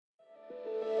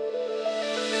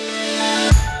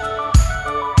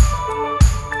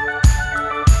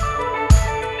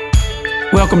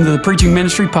Welcome to the Preaching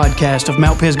Ministry Podcast of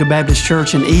Mount Pisgah Baptist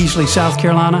Church in Easley, South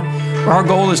Carolina, where our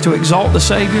goal is to exalt the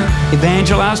Savior,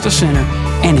 evangelize the sinner,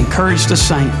 and encourage the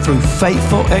saint through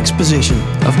faithful exposition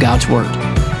of God's Word.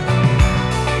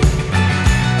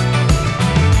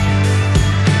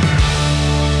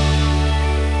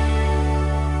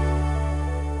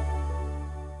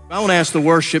 I want to ask the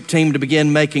worship team to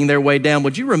begin making their way down.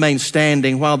 Would you remain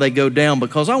standing while they go down?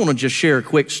 Because I want to just share a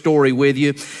quick story with you.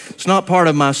 It's not part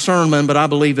of my sermon, but I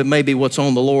believe it may be what's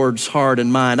on the Lord's heart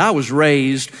and mind. I was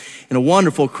raised in a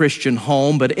wonderful Christian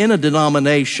home, but in a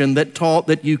denomination that taught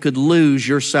that you could lose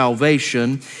your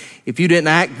salvation if you didn't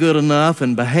act good enough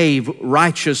and behave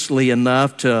righteously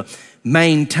enough to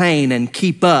maintain and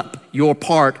keep up your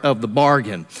part of the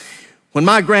bargain. When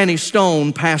my Granny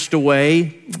Stone passed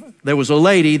away, there was a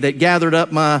lady that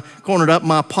cornered up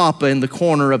my papa in the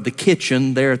corner of the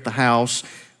kitchen there at the house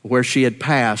where she had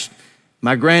passed.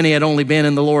 My granny had only been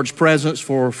in the Lord's presence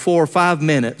for 4 or 5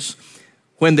 minutes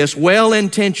when this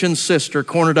well-intentioned sister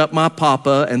cornered up my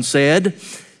papa and said,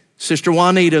 "Sister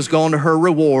Juanita's gone to her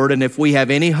reward, and if we have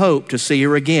any hope to see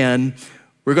her again,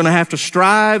 we're going to have to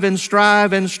strive and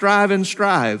strive and strive and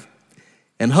strive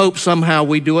and hope somehow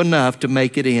we do enough to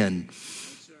make it in."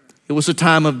 It was a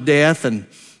time of death and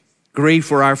grief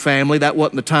for our family. That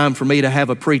wasn't the time for me to have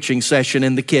a preaching session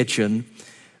in the kitchen.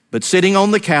 But sitting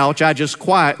on the couch, I just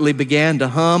quietly began to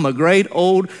hum a great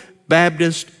old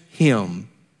Baptist hymn.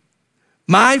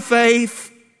 My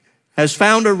faith has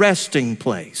found a resting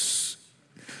place,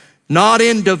 not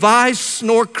in device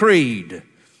nor creed.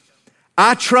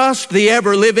 I trust the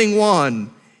ever-living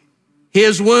one.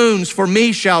 His wounds for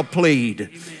me shall plead.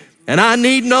 And I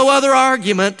need no other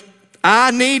argument.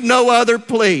 I need no other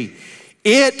plea.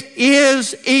 It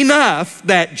is enough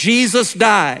that Jesus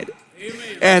died.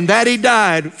 Amen. And that He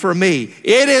died for me.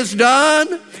 It is done,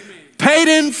 amen, paid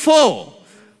in full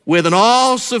with an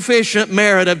all-sufficient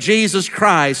merit of Jesus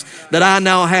Christ that I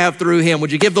now have through Him.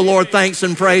 Would you give the Lord thanks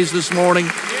and praise this morning?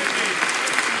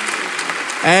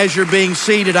 As you're being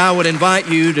seated, I would invite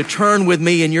you to turn with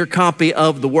me in your copy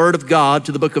of the Word of God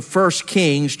to the book of 1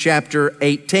 Kings chapter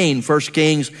 18. 1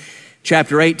 Kings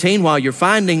Chapter 18, while you're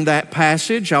finding that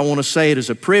passage, I want to say it is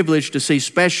a privilege to see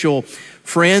special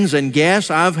friends and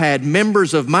guests. I've had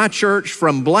members of my church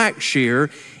from Blackshear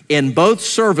in both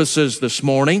services this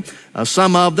morning.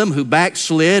 Some of them who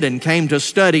backslid and came to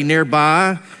study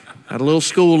nearby at a little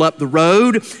school up the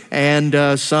road,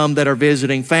 and some that are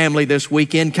visiting family this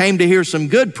weekend came to hear some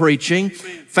good preaching,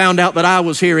 found out that I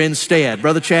was here instead.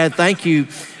 Brother Chad, thank you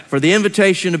for the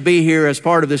invitation to be here as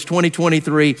part of this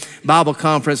 2023 Bible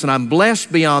Conference, and I'm blessed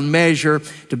beyond measure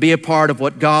to be a part of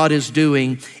what God is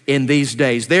doing in these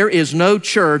days. There is no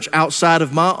church outside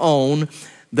of my own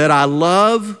that I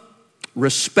love,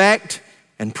 respect,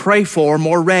 and pray for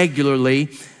more regularly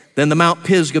than the Mount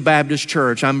Pisgah Baptist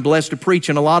Church. I'm blessed to preach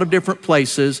in a lot of different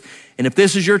places, and if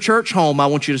this is your church home, I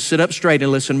want you to sit up straight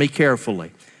and listen to me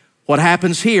carefully. What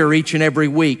happens here each and every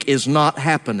week is not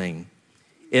happening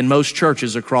in most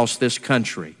churches across this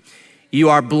country. You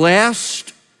are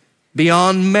blessed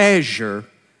beyond measure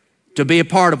to be a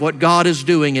part of what God is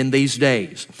doing in these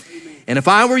days. And if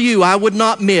I were you, I would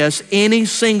not miss any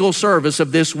single service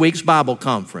of this week's Bible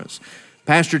conference.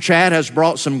 Pastor Chad has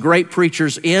brought some great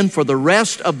preachers in for the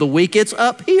rest of the week. It's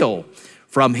uphill.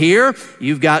 From here,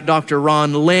 you've got Dr.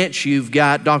 Ron Lynch, you've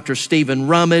got Dr. Stephen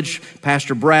Rummage,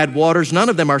 Pastor Brad Waters. None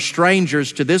of them are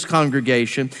strangers to this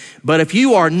congregation, but if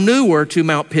you are newer to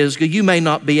Mount Pisgah, you may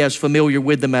not be as familiar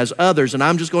with them as others, and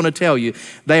I'm just going to tell you,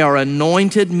 they are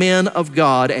anointed men of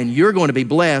God, and you're going to be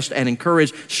blessed and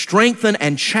encouraged, strengthened,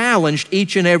 and challenged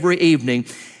each and every evening.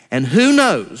 And who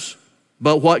knows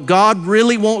but what God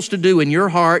really wants to do in your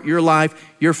heart, your life,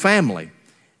 your family.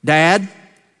 Dad,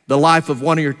 the life of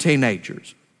one of your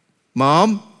teenagers.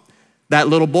 Mom, that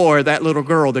little boy or that little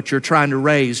girl that you're trying to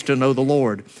raise to know the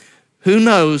Lord. Who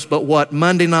knows but what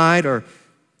Monday night or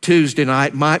Tuesday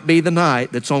night might be the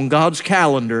night that's on God's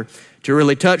calendar to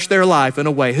really touch their life in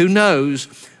a way. Who knows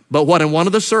but what in one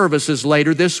of the services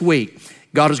later this week,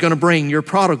 God is going to bring your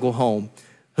prodigal home.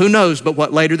 Who knows but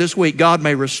what later this week God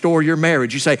may restore your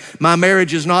marriage. You say, my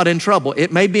marriage is not in trouble.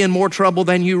 It may be in more trouble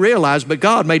than you realize, but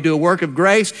God may do a work of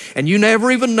grace, and you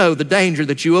never even know the danger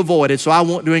that you avoided. So I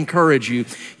want to encourage you.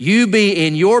 You be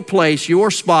in your place, your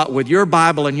spot, with your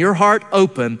Bible and your heart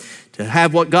open to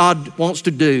have what God wants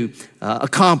to do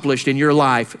accomplished in your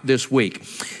life this week.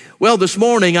 Well, this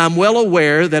morning I'm well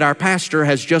aware that our pastor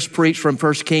has just preached from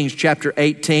 1 Kings chapter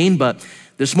 18, but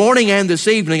this morning and this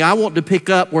evening, I want to pick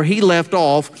up where he left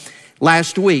off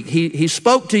last week. He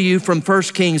spoke to you from 1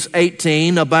 Kings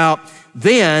 18 about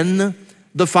then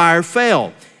the fire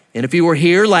fell. And if you were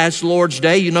here last Lord's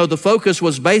Day, you know the focus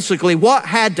was basically what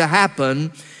had to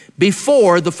happen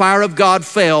before the fire of God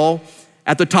fell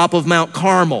at the top of Mount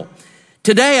Carmel.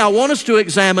 Today, I want us to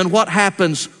examine what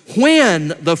happens when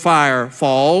the fire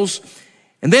falls.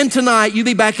 And then tonight, you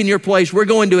be back in your place. We're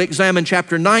going to examine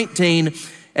chapter 19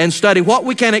 and study what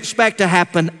we can expect to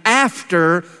happen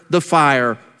after the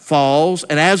fire falls.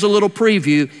 And as a little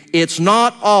preview, it's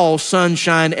not all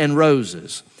sunshine and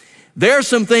roses. There are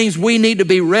some things we need to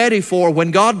be ready for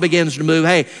when God begins to move.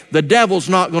 Hey, the devil's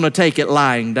not going to take it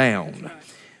lying down.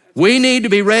 We need to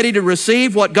be ready to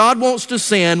receive what God wants to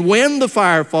send when the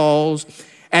fire falls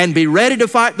and be ready to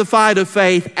fight the fight of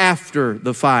faith after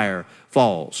the fire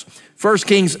falls. 1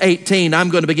 Kings 18, I'm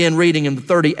going to begin reading in the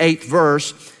 38th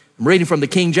verse. I'm reading from the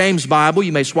King James Bible.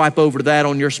 You may swipe over to that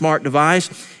on your smart device.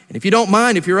 And if you don't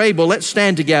mind, if you're able, let's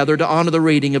stand together to honor the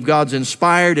reading of God's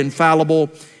inspired, infallible,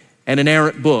 and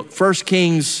inerrant book. 1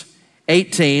 Kings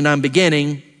 18, I'm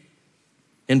beginning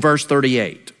in verse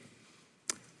 38.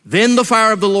 Then the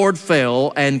fire of the Lord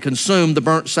fell and consumed the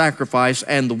burnt sacrifice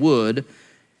and the wood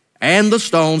and the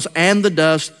stones and the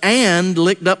dust and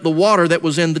licked up the water that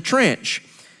was in the trench.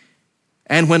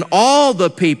 And when all the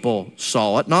people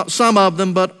saw it, not some of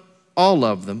them, but all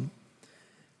of them,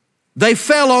 they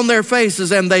fell on their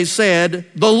faces and they said,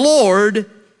 "The Lord,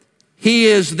 He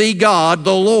is the God.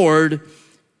 The Lord,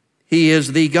 He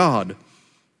is the God."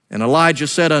 And Elijah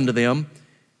said unto them,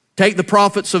 "Take the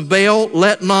prophets of Baal,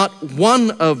 let not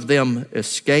one of them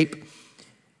escape."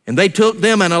 And they took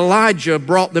them, and Elijah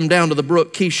brought them down to the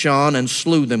brook Kishon and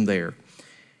slew them there.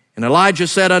 And Elijah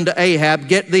said unto Ahab,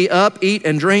 "Get thee up, eat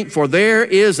and drink, for there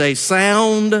is a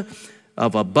sound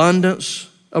of abundance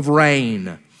of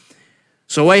rain."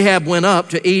 So Ahab went up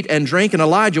to eat and drink, and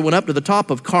Elijah went up to the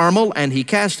top of Carmel, and he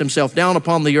cast himself down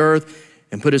upon the earth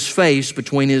and put his face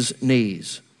between his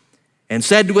knees, and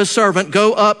said to his servant,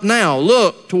 "Go up now,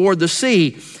 look toward the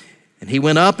sea." And he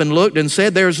went up and looked and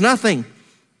said, "There is nothing."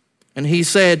 And he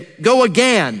said, "Go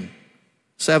again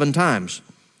 7 times.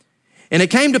 And it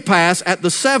came to pass at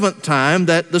the 7th time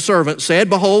that the servant said,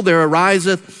 "Behold, there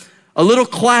ariseth a little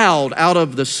cloud out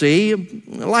of the sea,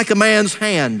 like a man's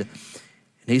hand."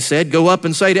 And he said, "Go up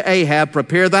and say to Ahab,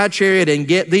 Prepare thy chariot and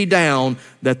get thee down,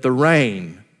 that the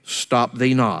rain stop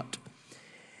thee not."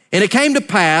 And it came to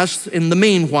pass in the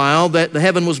meanwhile that the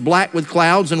heaven was black with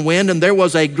clouds and wind, and there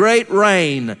was a great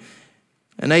rain.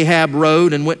 And Ahab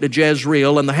rode and went to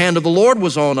Jezreel, and the hand of the Lord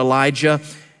was on Elijah,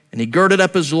 and he girded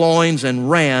up his loins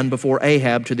and ran before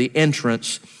Ahab to the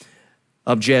entrance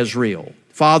of Jezreel.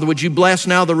 Father, would you bless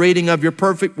now the reading of your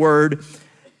perfect word?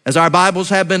 As our Bibles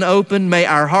have been opened, may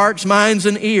our hearts, minds,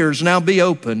 and ears now be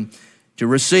open to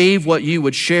receive what you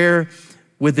would share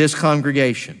with this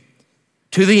congregation,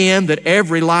 to the end that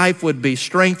every life would be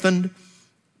strengthened,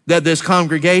 that this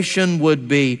congregation would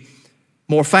be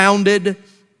more founded,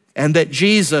 and that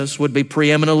Jesus would be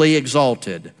preeminently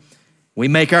exalted. We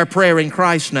make our prayer in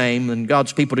Christ's name, and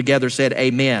God's people together said,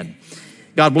 amen.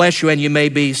 God bless you, and you may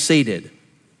be seated.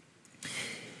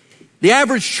 The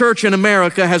average church in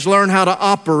America has learned how to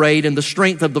operate in the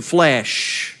strength of the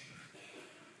flesh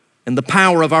and the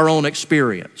power of our own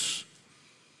experience.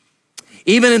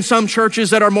 Even in some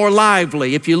churches that are more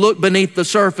lively, if you look beneath the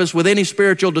surface with any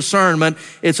spiritual discernment,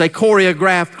 it's a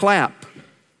choreographed clap.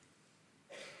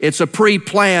 It's a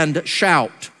pre-planned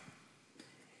shout.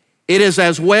 It is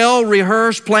as well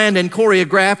rehearsed, planned, and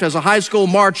choreographed as a high school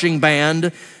marching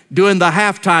band doing the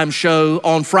halftime show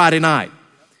on Friday night.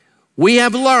 We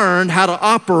have learned how to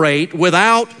operate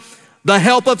without the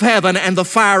help of heaven and the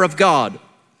fire of God.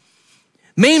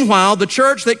 Meanwhile, the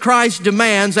church that Christ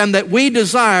demands and that we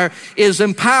desire is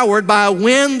empowered by a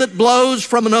wind that blows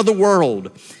from another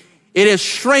world. It is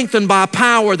strengthened by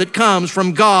power that comes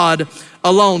from God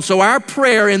alone. So our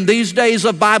prayer in these days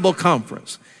of Bible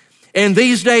conference, in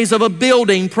these days of a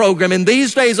building program, in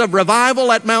these days of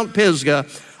revival at Mount Pisgah,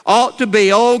 ought to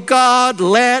be, oh God,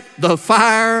 let the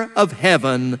fire of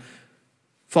heaven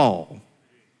fall.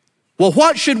 Well,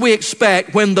 what should we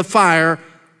expect when the fire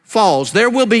falls? There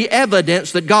will be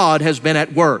evidence that God has been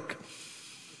at work.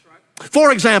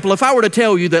 For example, if I were to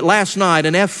tell you that last night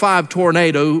an F5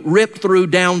 tornado ripped through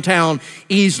downtown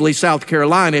Easley, South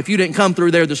Carolina, if you didn't come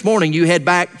through there this morning, you head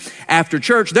back after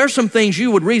church, there's some things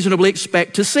you would reasonably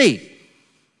expect to see.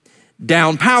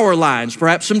 Down power lines,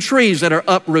 perhaps some trees that are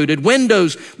uprooted,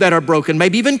 windows that are broken,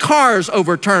 maybe even cars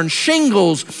overturned,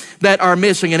 shingles that are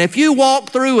missing. And if you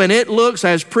walk through and it looks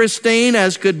as pristine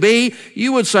as could be,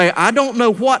 you would say, I don't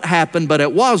know what happened, but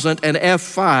it wasn't an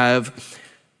F5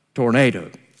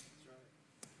 tornado.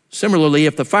 Similarly,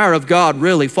 if the fire of God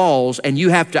really falls and you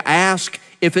have to ask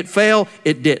if it fell,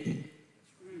 it didn't.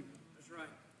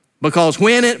 Because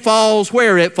when it falls,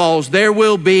 where it falls, there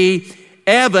will be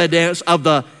evidence of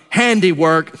the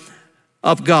handiwork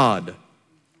of God.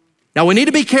 Now, we need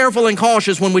to be careful and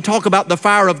cautious when we talk about the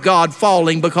fire of God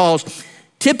falling, because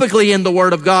typically in the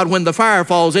Word of God, when the fire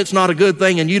falls, it's not a good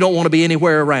thing and you don't want to be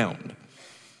anywhere around.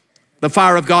 The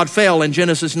fire of God fell in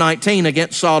Genesis 19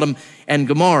 against Sodom and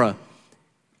Gomorrah.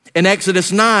 In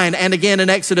Exodus 9 and again in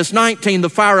Exodus 19, the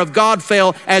fire of God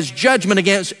fell as judgment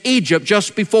against Egypt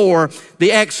just before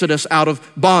the exodus out of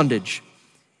bondage.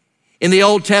 In the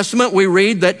Old Testament, we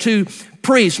read that two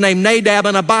priests named Nadab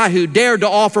and Abihu dared to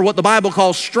offer what the Bible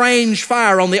calls strange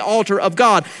fire on the altar of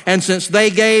God. And since they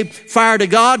gave fire to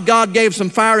God, God gave some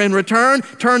fire in return,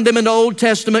 turned them into Old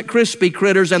Testament crispy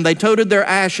critters, and they toted their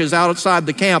ashes outside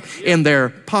the camp in their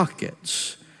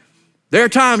pockets. There are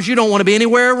times you don't want to be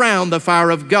anywhere around the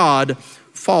fire of God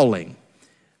falling.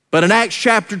 But in Acts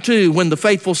chapter 2, when the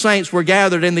faithful saints were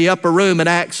gathered in the upper room in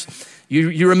Acts,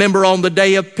 you remember on the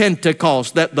day of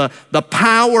Pentecost that the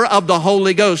power of the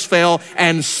Holy Ghost fell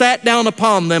and sat down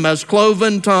upon them as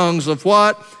cloven tongues of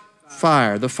what?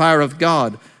 Fire. The fire of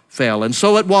God fell. And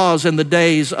so it was in the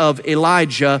days of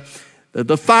Elijah that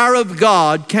the fire of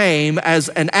God came as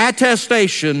an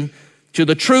attestation to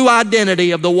the true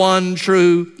identity of the one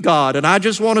true God. And I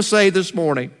just want to say this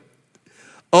morning,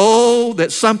 oh,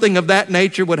 that something of that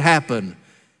nature would happen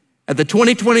at the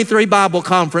 2023 Bible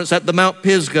Conference at the Mount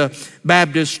Pisgah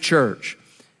Baptist Church.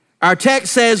 Our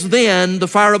text says, then the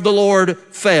fire of the Lord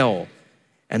fell.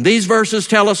 And these verses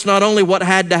tell us not only what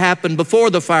had to happen before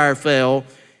the fire fell,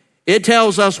 it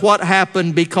tells us what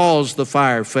happened because the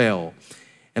fire fell.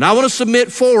 And I want to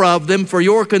submit 4 of them for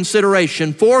your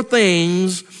consideration, 4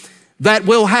 things that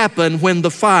will happen when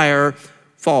the fire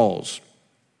falls.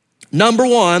 Number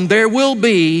 1, there will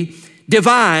be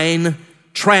divine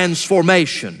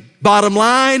transformation. Bottom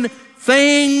line,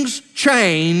 things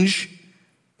change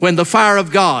when the fire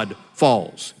of God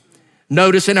falls.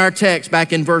 Notice in our text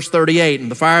back in verse 38, and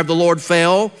the fire of the Lord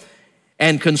fell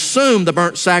and consumed the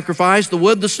burnt sacrifice, the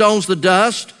wood, the stones, the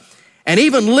dust, and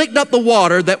even licked up the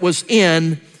water that was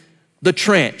in the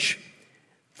trench.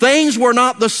 Things were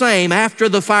not the same after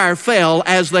the fire fell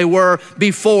as they were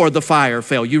before the fire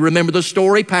fell. You remember the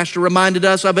story? Pastor reminded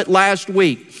us of it last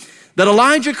week. That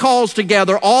Elijah calls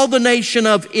together all the nation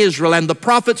of Israel and the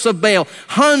prophets of Baal,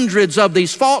 hundreds of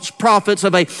these false prophets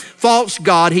of a false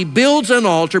god. He builds an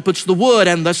altar, puts the wood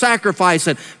and the sacrifice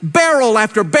and barrel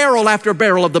after barrel after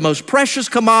barrel of the most precious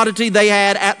commodity they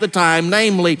had at the time,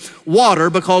 namely water,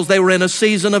 because they were in a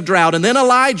season of drought. And then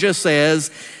Elijah says,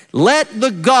 let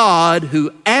the God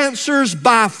who answers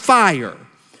by fire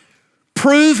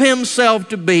prove himself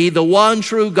to be the one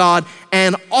true God.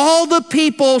 And all the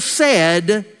people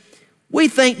said, we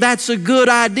think that's a good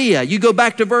idea. You go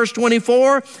back to verse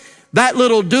 24, that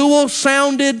little duel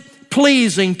sounded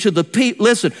pleasing to the people.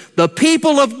 Listen, the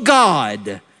people of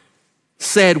God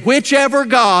said, whichever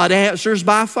God answers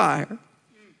by fire,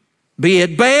 be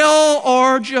it Baal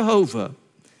or Jehovah,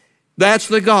 that's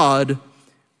the God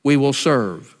we will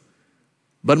serve.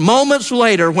 But moments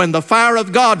later, when the fire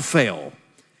of God fell,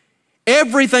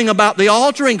 everything about the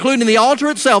altar, including the altar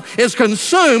itself, is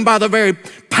consumed by the very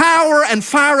power and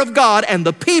fire of God, and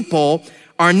the people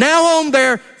are now on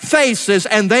their faces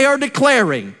and they are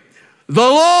declaring, the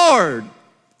Lord,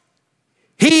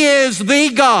 He is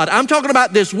the God. I'm talking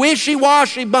about this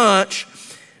wishy-washy bunch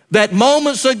that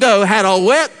moments ago had a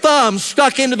wet thumb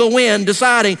stuck into the wind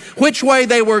deciding which way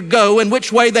they would go and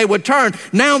which way they would turn.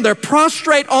 Now they're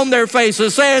prostrate on their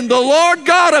faces saying, the Lord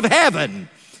God of heaven,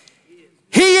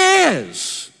 He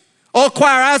is. Oh,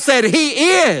 choir, I said He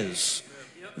is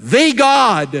the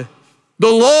God.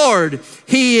 The Lord,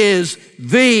 He is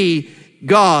the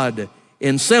God.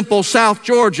 In simple South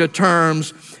Georgia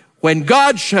terms, when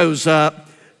God shows up,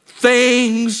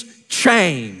 things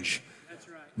change.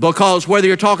 Because whether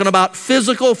you're talking about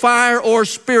physical fire or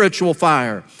spiritual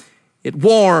fire, it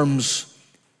warms,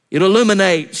 it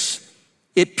illuminates,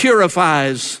 it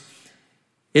purifies,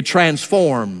 it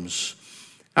transforms.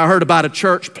 I heard about a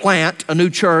church plant, a new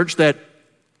church that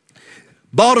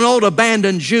bought an old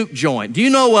abandoned juke joint. Do you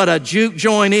know what a juke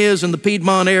joint is in the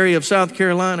Piedmont area of South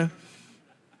Carolina?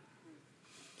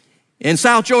 In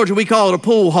South Georgia, we call it a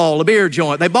pool hall, a beer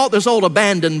joint. They bought this old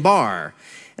abandoned bar,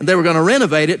 and they were going to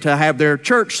renovate it to have their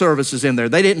church services in there.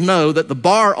 They didn't know that the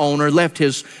bar owner left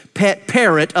his pet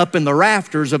parrot up in the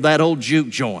rafters of that old juke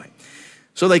joint.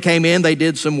 So they came in, they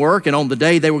did some work, and on the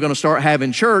day they were going to start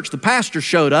having church, the pastor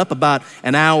showed up about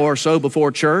an hour or so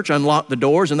before church, unlocked the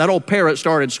doors, and that old parrot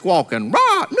started squawking,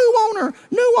 rah, new owner,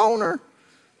 new owner. A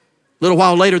little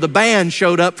while later, the band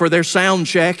showed up for their sound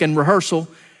check and rehearsal.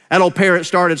 That old parrot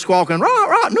started squawking, rah,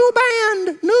 rah, new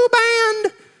band, new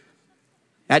band.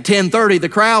 At 10:30, the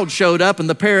crowd showed up and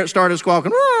the parents started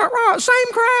squawking, rah, rah,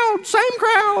 same crowd, same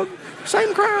crowd,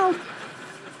 same crowd.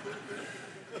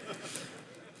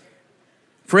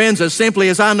 Friends, as simply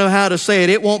as I know how to say it,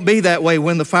 it won't be that way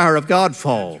when the fire of God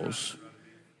falls.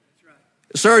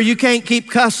 Sir, you can't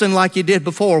keep cussing like you did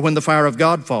before when the fire of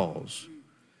God falls.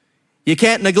 You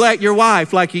can't neglect your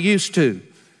wife like you used to.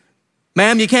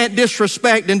 Ma'am, you can't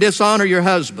disrespect and dishonor your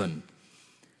husband.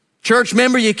 Church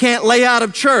member, you can't lay out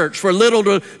of church for little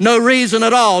to no reason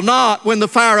at all, not when the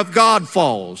fire of God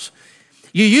falls.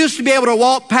 You used to be able to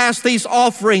walk past these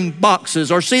offering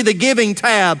boxes or see the giving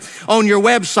tab on your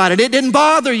website, and it didn't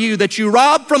bother you that you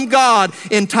robbed from God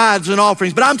in tithes and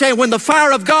offerings. But I'm telling you, when the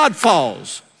fire of God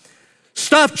falls,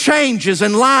 stuff changes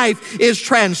and life is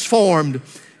transformed.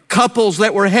 Couples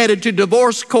that were headed to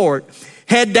divorce court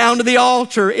head down to the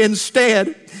altar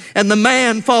instead. And the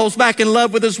man falls back in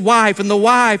love with his wife, and the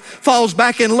wife falls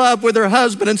back in love with her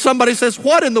husband. And somebody says,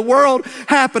 what in the world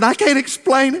happened? I can't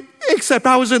explain it, except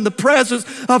I was in the presence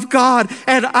of God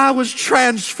and I was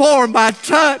transformed by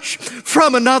touch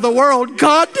from another world.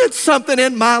 God did something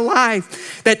in my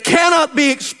life that cannot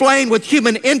be explained with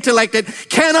human intellect. It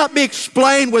cannot be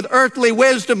explained with earthly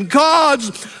wisdom. God's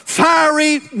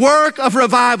fiery work of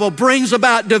revival brings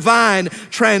about divine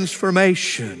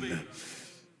transformation.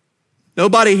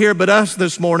 Nobody here but us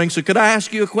this morning, so could I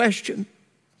ask you a question?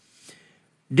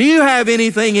 Do you have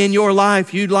anything in your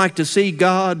life you'd like to see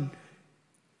God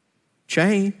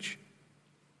change?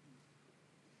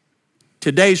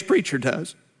 Today's preacher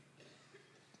does.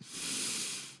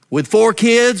 With 4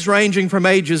 kids ranging from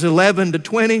ages 11 to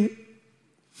 20,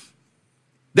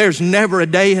 there's never a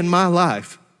day in my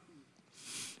life,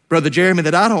 Brother Jeremy,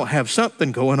 that I don't have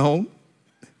something going on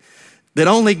that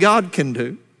only God can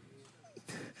do.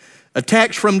 A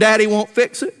text from daddy won't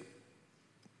fix it.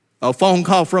 A phone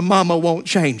call from mama won't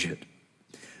change it.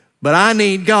 But I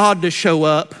need God to show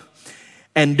up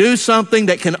and do something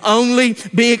that can only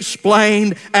be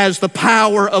explained as the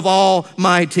power of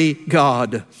Almighty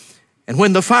God. And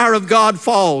when the fire of God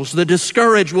falls, the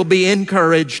discouraged will be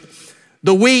encouraged.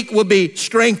 The weak will be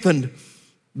strengthened.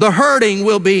 The hurting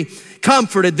will be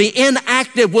comforted. The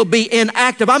inactive will be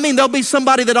inactive. I mean, there'll be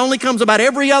somebody that only comes about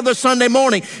every other Sunday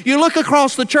morning. You look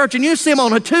across the church and you see him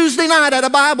on a Tuesday night at a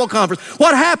Bible conference.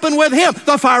 What happened with him?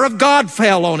 The fire of God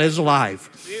fell on his life.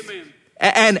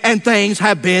 Amen. And things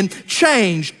have been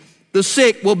changed. The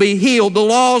sick will be healed. The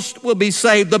lost will be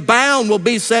saved. The bound will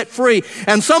be set free.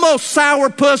 And some old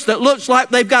sourpuss that looks like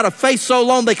they've got a face so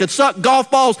long they could suck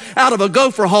golf balls out of a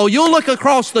gopher hole. You'll look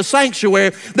across the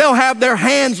sanctuary. They'll have their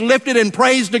hands lifted in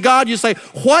praise to God. You say,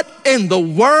 what in the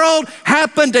world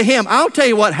happened to him? I'll tell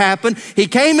you what happened. He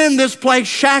came in this place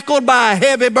shackled by a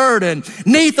heavy burden,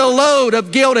 neath a load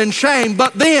of guilt and shame.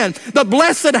 But then the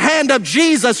blessed hand of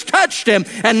Jesus touched him,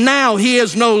 and now he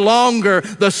is no longer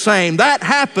the same. That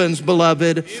happens,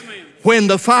 beloved. Amen. When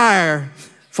the fire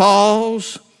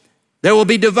falls, there will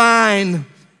be divine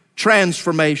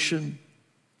transformation.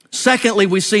 Secondly,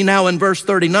 we see now in verse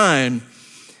 39,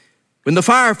 when the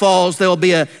fire falls, there will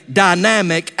be a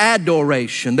dynamic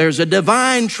adoration. There's a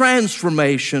divine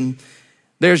transformation.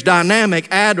 There's dynamic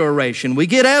adoration. We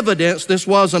get evidence this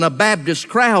wasn't a Baptist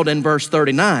crowd in verse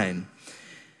 39,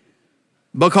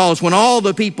 because when all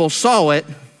the people saw it,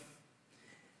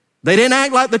 they didn't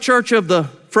act like the church of the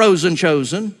frozen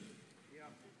chosen.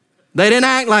 They didn't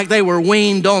act like they were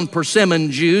weaned on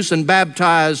persimmon juice and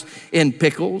baptized in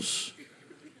pickles.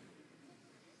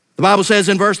 The Bible says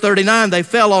in verse 39, they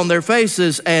fell on their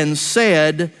faces and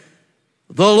said,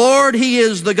 the Lord, He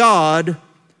is the God.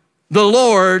 The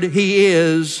Lord, He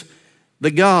is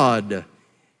the God.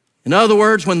 In other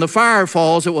words, when the fire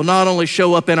falls, it will not only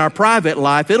show up in our private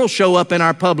life, it'll show up in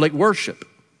our public worship.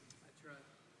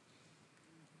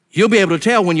 You'll be able to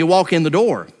tell when you walk in the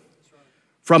door.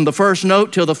 From the first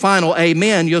note till the final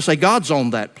amen, you'll say, God's on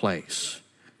that place.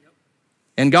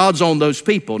 And God's on those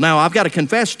people. Now, I've got to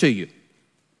confess to you.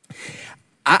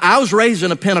 I was raised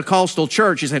in a Pentecostal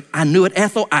church. He said, I knew it,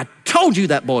 Ethel. I told you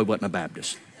that boy wasn't a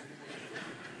Baptist.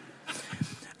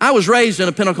 I was raised in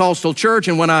a Pentecostal church,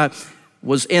 and when I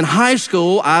was in high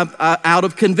school, I out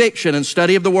of conviction and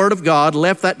study of the Word of God,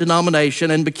 left that denomination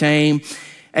and became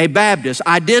a Baptist.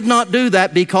 I did not do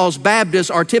that because Baptists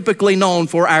are typically known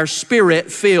for our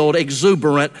spirit-filled,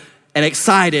 exuberant, and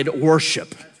excited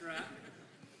worship.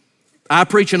 I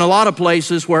preach in a lot of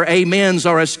places where amens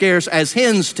are as scarce as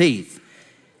hen's teeth.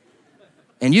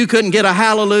 And you couldn't get a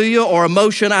hallelujah or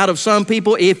emotion out of some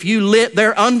people if you lit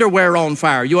their underwear on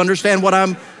fire. You understand what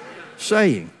I'm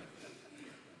saying?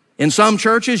 In some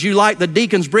churches, you light the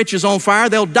deacon's britches on fire,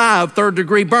 they'll die of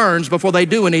third-degree burns before they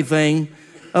do anything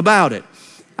about it.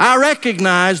 I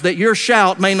recognize that your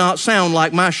shout may not sound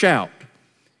like my shout.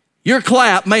 Your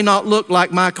clap may not look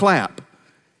like my clap.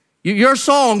 Your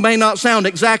song may not sound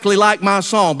exactly like my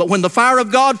song, but when the fire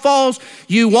of God falls,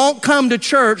 you won't come to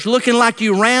church looking like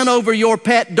you ran over your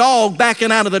pet dog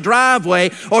backing out of the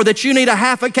driveway, or that you need a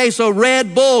half a case of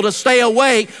Red Bull to stay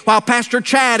awake while Pastor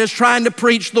Chad is trying to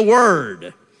preach the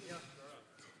word.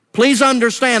 Please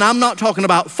understand, I'm not talking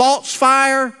about false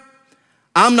fire.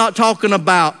 I'm not talking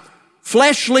about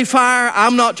fleshly fire.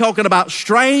 I'm not talking about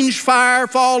strange fire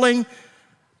falling.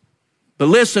 But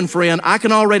listen, friend, I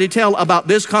can already tell about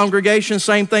this congregation,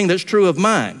 same thing that's true of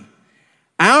mine.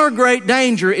 Our great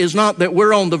danger is not that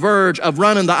we're on the verge of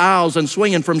running the aisles and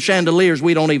swinging from chandeliers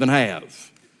we don't even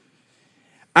have.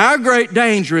 Our great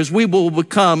danger is we will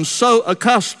become so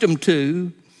accustomed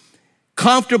to,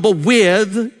 comfortable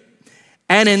with,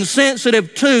 and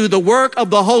insensitive to the work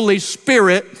of the Holy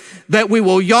Spirit that we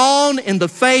will yawn in the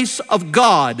face of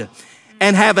God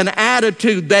and have an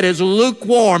attitude that is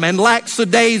lukewarm and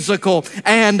lackadaisical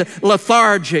and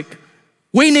lethargic.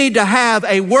 We need to have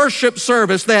a worship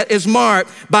service that is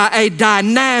marked by a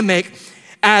dynamic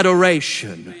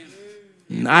adoration.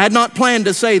 I had not planned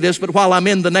to say this, but while I'm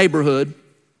in the neighborhood,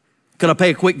 can I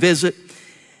pay a quick visit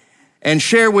and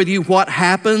share with you what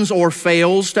happens or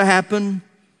fails to happen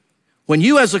when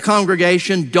you as a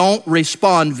congregation don't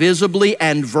respond visibly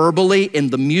and verbally in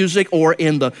the music or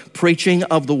in the preaching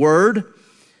of the word?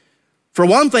 For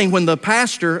one thing, when the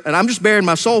pastor, and I'm just bearing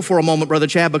my soul for a moment, Brother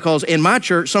Chad, because in my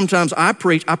church, sometimes I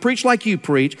preach like you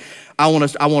preach. I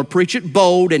want to preach it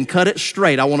bold and cut it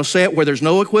straight. I want to say it where there's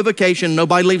no equivocation,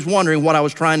 nobody leaves wondering what I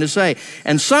was trying to say.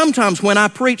 And sometimes when I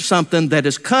preach something that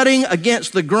is cutting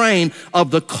against the grain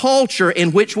of the culture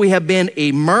in which we have been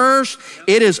immersed,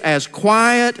 it is as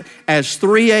quiet as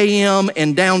 3 a.m.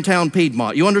 in downtown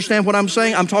Piedmont. You understand what I'm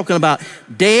saying? I'm talking about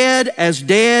dead as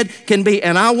dead can be.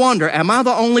 And I wonder, am I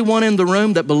the only one in the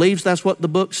room that believes that's what the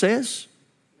book says?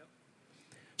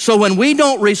 So when we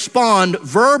don't respond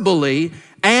verbally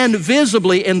and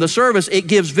visibly in the service, it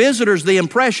gives visitors the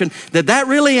impression that that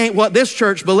really ain't what this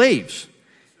church believes.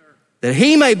 That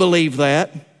he may believe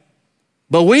that,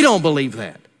 but we don't believe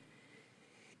that.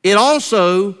 It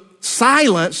also,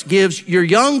 silence gives your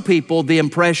young people the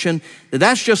impression that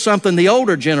that's just something the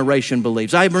older generation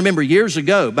believes. I remember years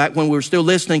ago, back when we were still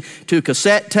listening to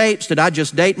cassette tapes, did I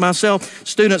just date myself?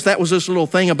 Students, that was this little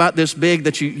thing about this big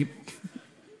that you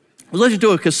listen to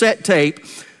a cassette tape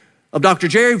of Dr.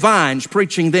 Jerry Vines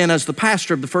preaching then as the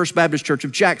pastor of the First Baptist Church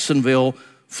of Jacksonville,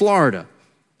 Florida.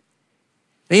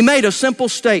 He made a simple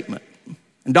statement.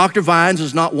 And Dr. Vines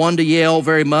is not one to yell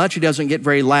very much. He doesn't get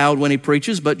very loud when he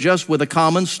preaches, but just with a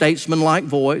common statesman-like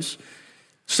voice,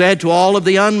 said to all of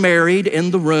the unmarried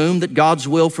in the room that God's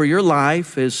will for your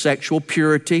life is sexual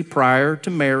purity prior to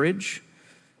marriage,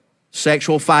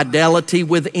 sexual fidelity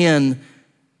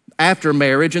after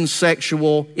marriage, and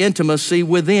sexual intimacy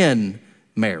within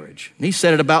marriage. And he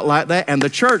said it about like that, and the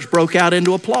church broke out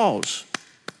into applause.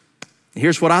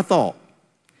 Here's what I thought.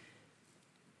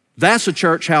 That's a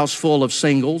church house full of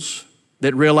singles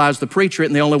that realize the preacher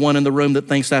isn't the only one in the room that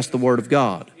thinks that's the word of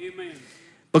God. Amen.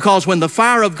 Because when the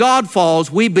fire of God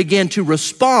falls, we begin to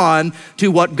respond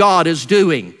to what God is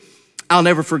doing. I'll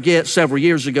never forget, several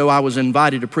years ago, I was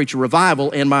invited to preach a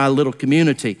revival in my little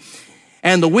community.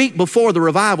 And the week before the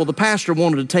revival, the pastor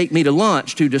wanted to take me to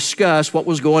lunch to discuss what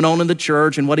was going on in the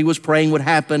church and what he was praying would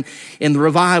happen in the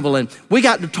revival. And we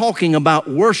got to talking about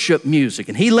worship music.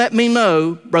 And he let me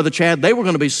know, Brother Chad, they were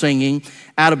going to be singing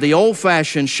out of the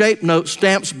old-fashioned Shape Note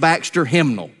Stamps Baxter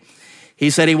hymnal.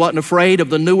 He said he wasn't afraid of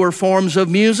the newer forms of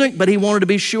music, but he wanted to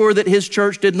be sure that his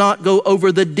church did not go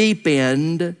over the deep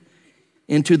end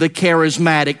into the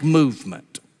charismatic movement.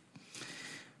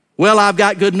 Well, I've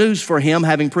got good news for him,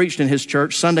 having preached in his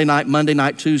church Sunday night, Monday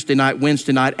night, Tuesday night,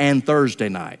 Wednesday night, and Thursday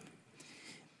night.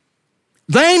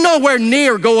 They ain't nowhere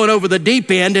near going over the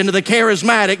deep end into the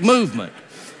charismatic movement.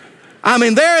 I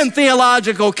mean, they're in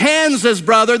theological Kansas,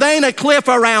 brother. They ain't a cliff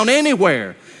around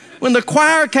anywhere. When the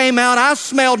choir came out, I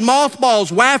smelled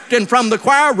mothballs wafting from the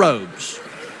choir robes.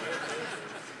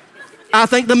 I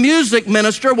think the music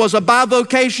minister was a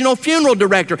bivocational funeral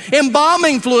director.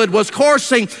 Embalming fluid was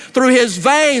coursing through his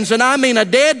veins, and I mean a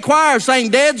dead choir sang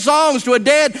dead songs to a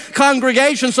dead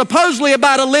congregation, supposedly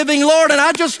about a living Lord, and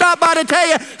I just stopped by to tell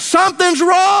you, something's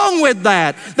wrong with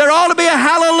that. There ought to be a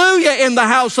hallelujah in the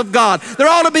house of God. There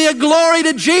ought to be a glory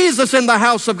to Jesus in the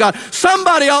house of God.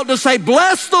 Somebody ought to say,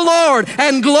 bless the Lord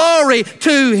and glory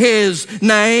to his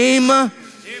name.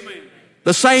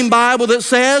 The same Bible that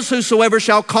says, whosoever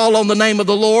shall call on the name of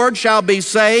the Lord shall be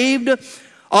saved,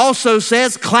 also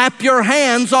says, clap your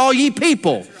hands, all ye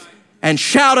people, and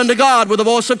shout unto God with a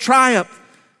voice of triumph.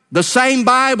 The same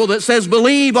Bible that says,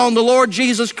 believe on the Lord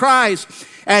Jesus Christ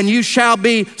and you shall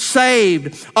be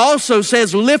saved, also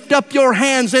says, lift up your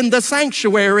hands in the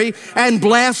sanctuary and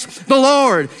bless the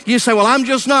Lord. You say, well, I'm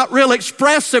just not real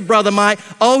expressive, Brother Mike.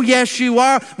 Oh, yes, you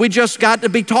are. We just got to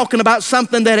be talking about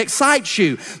something that excites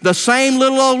you. The same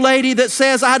little old lady that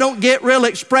says, I don't get real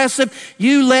expressive,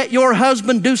 you let your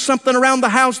husband do something around the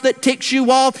house that ticks you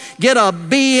off, get a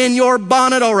bee in your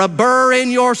bonnet or a burr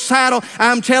in your saddle.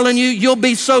 I'm telling you, you'll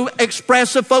be so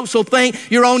expressive, folks will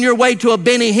think you're on your way to a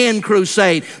Benny Hinn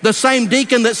crusade. The same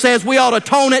deacon that says we ought to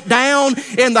tone it down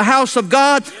in the house of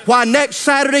God, why next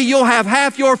Saturday you'll have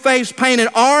half your face painted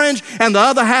orange and the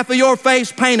other half of your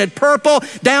face painted purple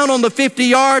down on the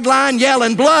 50-yard line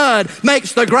yelling, blood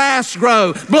makes the grass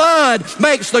grow. Blood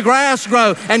makes the grass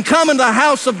grow. And come into the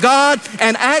house of God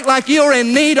and act like you're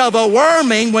in need of a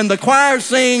worming when the choir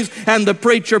sings and the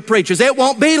preacher preaches. It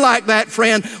won't be like that,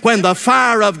 friend, when the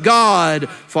fire of God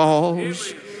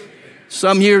falls.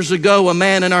 Some years ago, a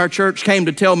man in our church came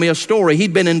to tell me a story.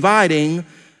 He'd been inviting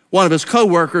one of his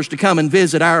co-workers to come and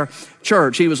visit our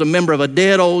church. He was a member of a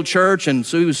dead old church, and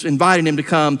so he was inviting him to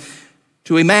come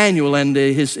to Emmanuel, and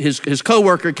his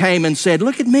co-worker came and said,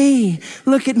 look at me,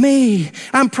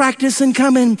 I'm practicing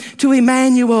coming to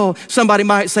Emmanuel. Somebody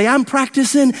might say, I'm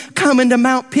practicing coming to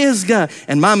Mount Pisgah.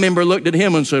 And my member looked at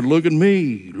him and said, look at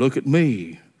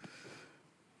me,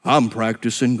 I'm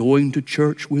practicing going to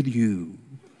church with you.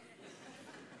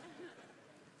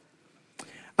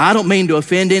 I don't mean to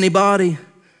offend anybody,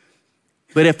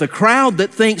 but if the crowd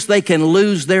that thinks they can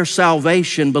lose their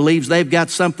salvation believes they've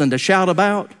got something to shout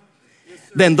about,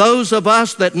 then those of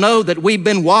us that know that we've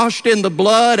been washed in the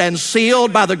blood and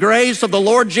sealed by the grace of the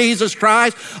Lord Jesus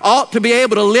Christ ought to be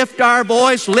able to lift our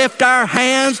voice, lift our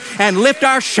hands, and lift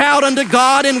our shout unto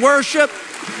God in worship.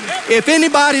 If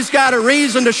anybody's got a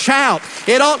reason to shout,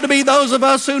 it ought to be those of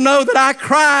us who know that I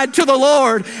cried to the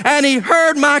Lord and He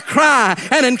heard my cry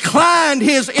and inclined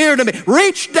His ear to me,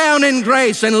 reached down in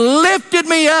grace and lifted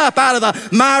me up out of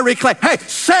the miry clay. Hey,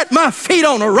 set my feet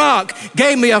on a rock,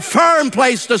 gave me a firm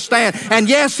place to stand. And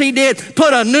yes, He did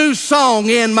put a new song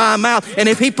in my mouth. And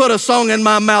if He put a song in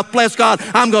my mouth, bless God,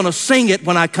 I'm going to sing it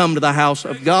when I come to the house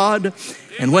of God.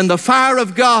 And when the fire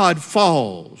of God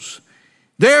falls,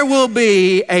 there will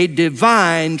be a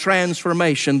divine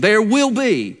transformation. There will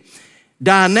be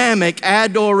dynamic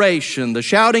adoration. The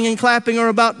shouting and clapping are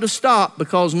about to stop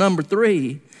because number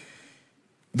 3,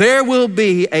 there will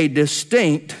be a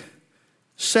distinct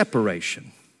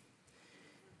separation.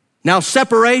 Now,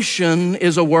 separation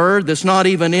is a word that's not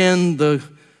even in the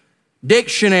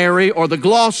dictionary or the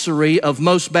glossary of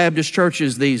most Baptist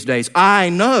churches these days. I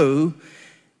know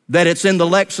that it's in the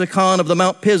lexicon of the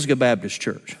Mount Pisgah Baptist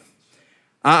Church.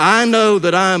 I know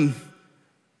that I'm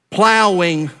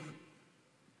plowing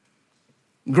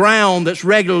ground that's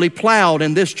regularly plowed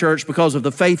in this church because of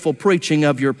the faithful preaching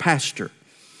of your pastor.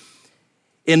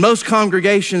 In most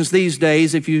congregations these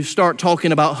days, if you start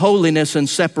talking about holiness and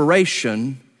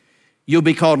separation, you'll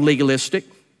be called legalistic,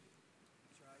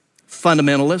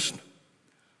 fundamentalist,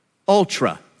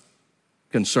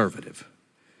 ultra-conservative,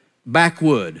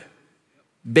 backwood,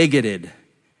 bigoted,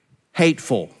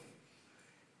 hateful,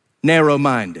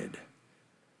 narrow-minded.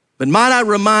 But might I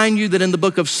remind you that in the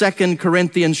book of 2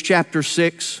 Corinthians chapter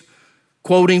 6,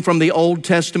 quoting from the Old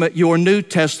Testament, your New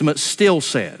Testament still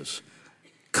says,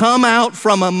 come out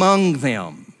from among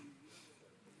them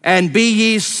and be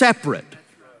ye separate,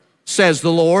 says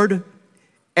the Lord,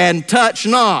 and touch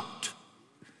not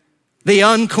the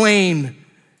unclean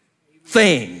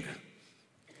thing.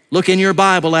 Look in your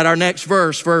Bible at our next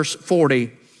verse, verse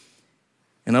 40.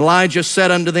 And Elijah said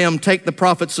unto them, take the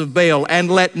prophets of Baal and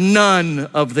let none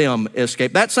of them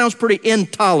escape. That sounds pretty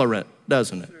intolerant,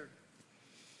 doesn't it?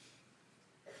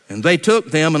 And they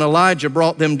took them, and Elijah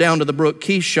brought them down to the brook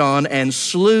Kishon and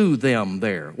slew them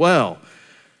there. Well,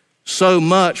 so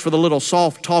much for the little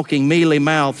soft-talking,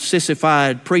 mealy-mouthed,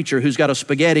 sissified preacher who's got a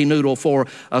spaghetti noodle for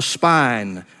a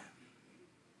spine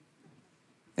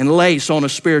and lace on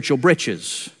his spiritual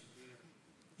britches.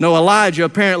 No, Elijah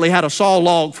apparently had a saw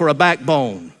log for a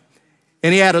backbone,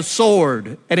 and he had a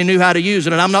sword, and he knew how to use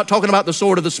it. And I'm not talking about the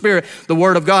sword of the Spirit, the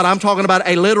Word of God. I'm talking about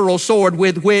a literal sword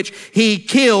with which he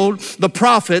killed the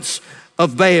prophets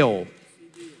of Baal.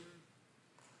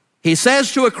 He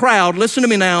says to a crowd, listen to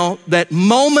me now, that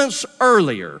moments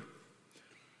earlier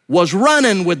was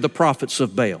running with the prophets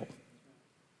of Baal,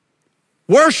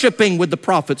 worshiping with the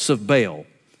prophets of Baal,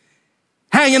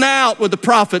 hanging out with the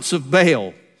prophets of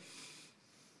Baal.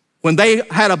 When they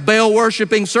had a Baal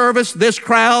worshiping service, this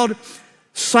crowd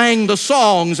sang the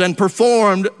songs and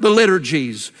performed the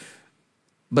liturgies.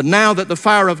 But now that the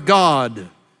fire of God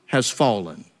has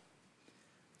fallen,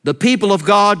 the people of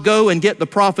God go and get the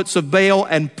prophets of Baal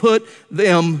and put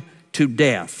them to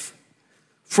death.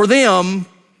 For them,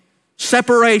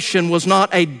 separation was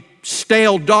not a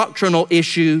stale doctrinal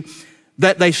issue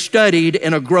that they studied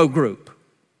in a grow group.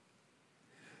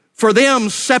 For them,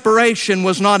 separation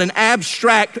was not an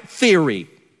abstract theory.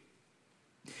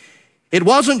 It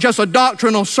wasn't just a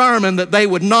doctrinal sermon that they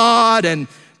would nod and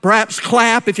perhaps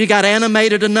clap if you got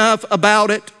animated enough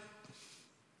about it.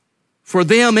 For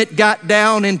them, it got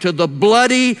down into the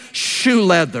bloody shoe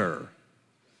leather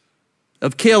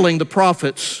of killing the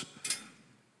prophets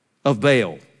of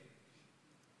Baal.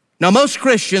 Now, most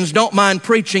Christians don't mind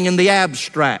preaching in the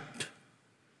abstract.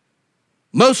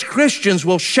 Most Christians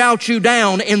will shout you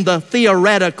down in the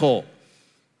theoretical,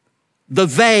 the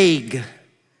vague,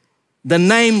 the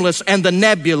nameless, and the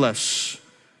nebulous.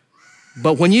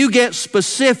 But when you get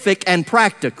specific and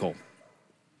practical,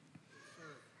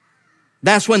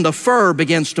 that's when the fur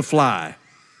begins to fly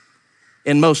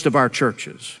in most of our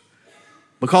churches.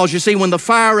 Because you see, when the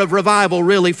fire of revival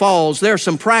really falls, there are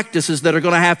some practices that are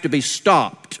going to have to be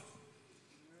stopped.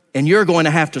 And you're going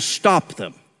to have to stop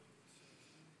them.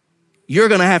 You're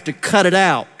going to have to cut it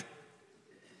out,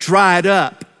 dry it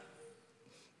up,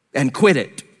 and quit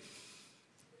it.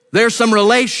 There's some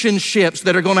relationships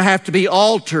that are going to have to be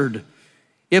altered,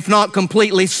 if not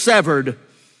completely severed.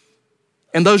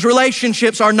 And those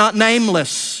relationships are not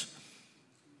nameless.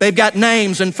 They've got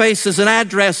names and faces and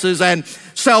addresses and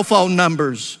cell phone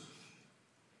numbers.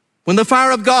 When the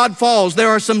fire of God falls, there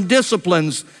are some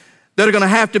disciplines that are going to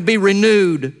have to be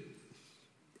renewed.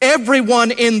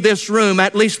 Everyone in this room,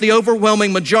 at least the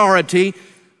overwhelming majority,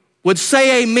 would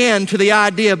say amen to the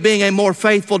idea of being a more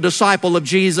faithful disciple of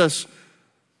Jesus.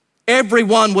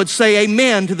 Everyone would say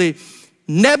amen to the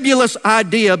nebulous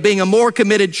idea of being a more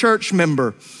committed church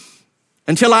member.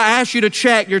 Until I ask you to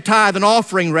check your tithe and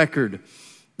offering record.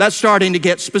 That's starting to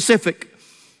get specific.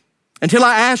 Until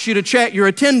I ask you to check your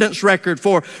attendance record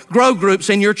for grow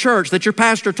groups in your church that your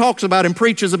pastor talks about and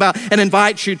preaches about and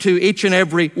invites you to each and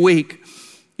every week.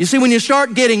 You see, when you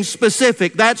start getting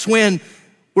specific, that's when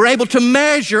we're able to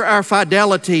measure our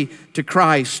fidelity to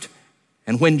Christ.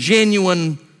 And when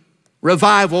genuine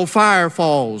revival fire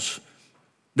falls,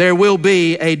 there will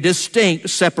be a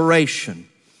distinct separation.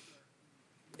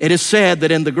 It is said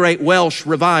that in the great Welsh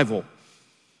revival,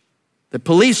 the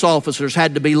police officers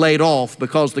had to be laid off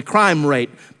because the crime rate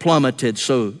plummeted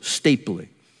so steeply.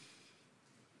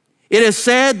 It is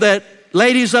said that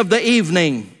ladies of the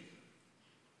evening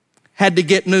had to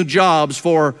get new jobs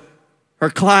for her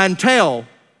clientele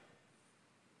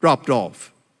dropped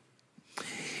off.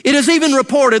 It is even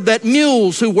reported that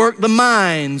mules who worked the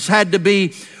mines had to be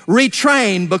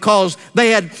retrained because they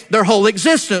had their whole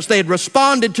existence. They had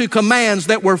responded to commands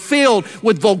that were filled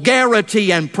with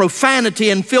vulgarity and profanity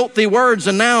and filthy words,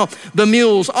 and now the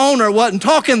mule's owner wasn't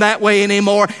talking that way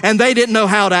anymore, and they didn't know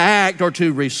how to act or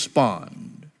to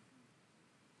respond.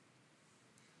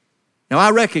 Now,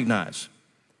 I recognize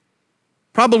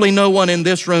probably no one in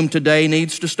this room today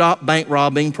needs to stop bank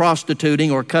robbing,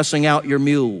 prostituting, or cussing out your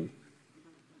mule.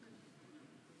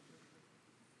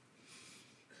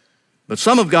 But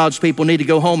some of God's people need to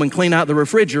go home and clean out the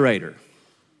refrigerator.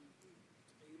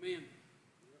 Amen.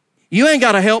 You ain't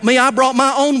got to help me. I brought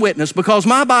my own witness because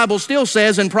my Bible still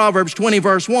says in Proverbs 20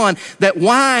 verse 1 that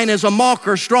wine is a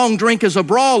mocker, strong drink is a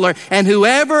brawler, and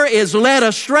whoever is led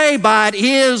astray by it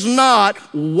is not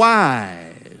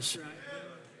wise.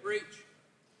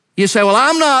 You say, well,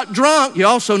 I'm not drunk. You're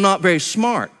also not very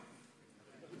smart.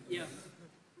 Yeah.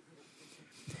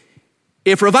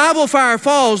 If revival fire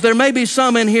falls, there may be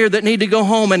some in here that need to go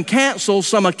home and cancel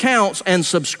some accounts and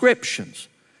subscriptions.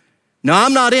 Now,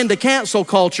 I'm not into cancel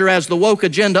culture as the woke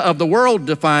agenda of the world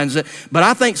defines it, but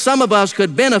I think some of us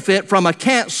could benefit from a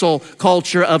cancel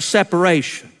culture of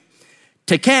separation.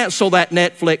 To cancel that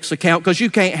Netflix account because you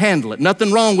can't handle it.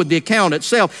 Nothing wrong with the account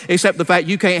itself except the fact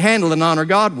you can't handle and honor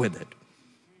God with it.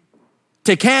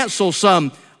 To cancel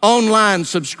some online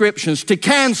subscriptions, to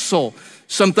cancel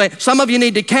some things. Some of you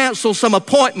need to cancel some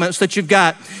appointments that you've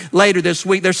got later this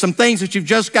week. There's some things that you've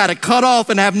just got to cut off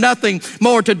and have nothing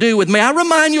more to do with me. I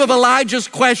remind you of Elijah's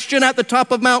question at the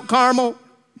top of Mount Carmel.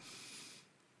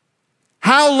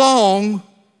 How long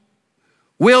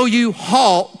will you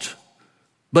halt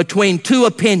between two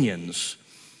opinions?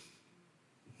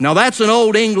 Now that's an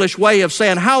old English way of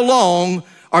saying, how long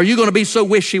are you going to be so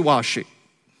wishy-washy?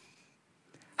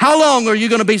 How long are you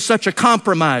going to be such a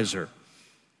compromiser?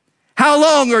 How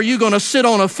long are you going to sit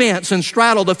on a fence and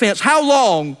straddle the fence? How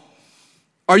long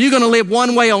are you going to live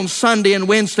one way on Sunday and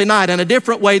Wednesday night and a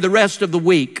different way the rest of the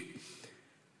week?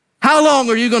 How long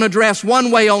are you going to dress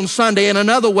one way on Sunday and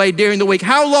another way during the week?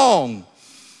 How long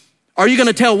Are you going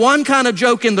to tell one kind of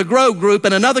joke in the grow group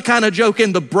and another kind of joke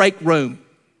in the break room?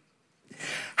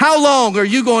 How long are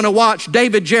you going to watch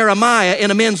David Jeremiah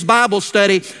in a men's Bible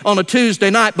study on a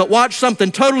Tuesday night, but watch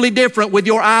something totally different with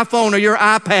your iPhone or your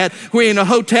iPad where you're in a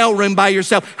hotel room by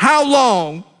yourself? How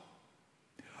long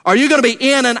are you going to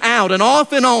be in and out and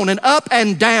off and on and up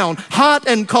and down, hot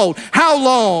and cold? How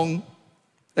long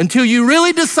until you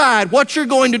really decide what you're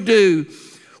going to do,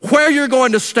 where you're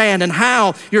going to stand, and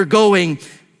how you're going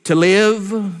to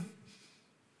live?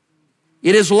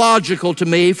 It is logical to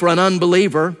me for an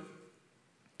unbeliever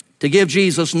to give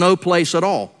Jesus no place at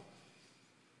all.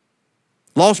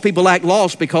 Lost people act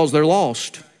lost because they're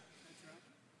lost.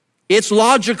 It's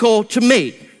logical to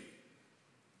me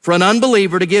for an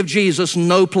unbeliever to give Jesus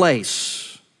no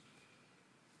place.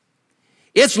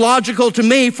 It's logical to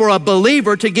me for a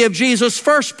believer to give Jesus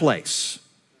first place.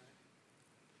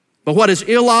 But what is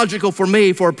illogical for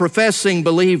me for a professing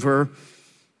believer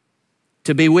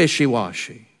to be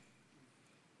wishy-washy?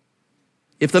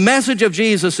 If the message of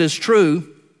Jesus is true,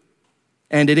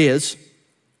 and it is,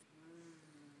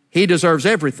 he deserves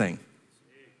everything.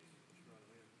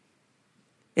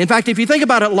 In fact, if you think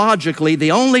about it logically,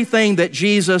 the only thing that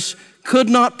Jesus could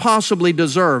not possibly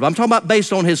deserve, I'm talking about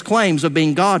based on his claims of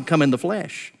being God come in the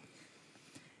flesh.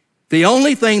 The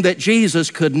only thing that Jesus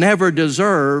could never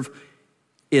deserve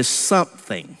is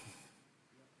something.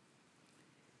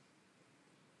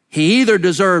 He either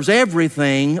deserves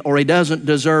everything or he doesn't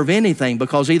deserve anything,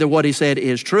 because either what he said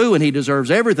is true and he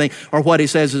deserves everything, or what he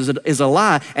says is a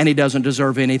lie and he doesn't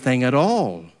deserve anything at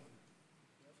all.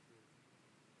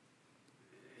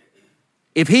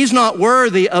 If he's not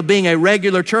worthy of being a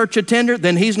regular church attender,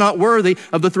 then he's not worthy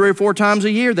of the 3 or 4 times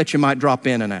a year that you might drop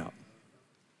in and out.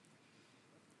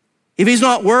 If he's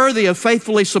not worthy of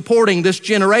faithfully supporting this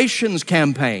generation's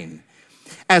campaign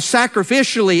as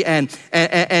sacrificially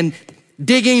and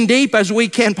digging deep as we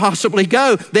can possibly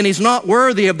go, then he's not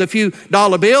worthy of the few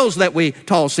dollar bills that we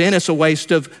toss in. It's a waste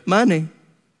of money.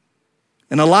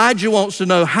 And Elijah wants to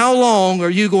know, how long are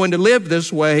you going to live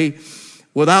this way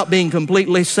without being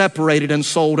completely separated and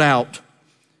sold out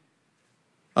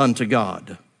unto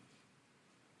God?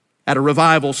 At a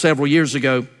revival several years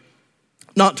ago,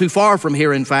 not too far from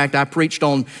here, in fact, I preached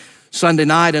on Sunday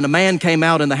night, and a man came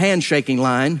out in the handshaking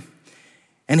line.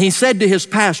 And he said to his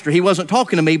pastor, he wasn't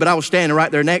talking to me, but I was standing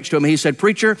right there next to him. He said,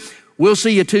 "Preacher, we'll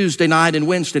see you Tuesday night and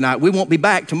Wednesday night. We won't be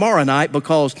back tomorrow night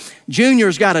because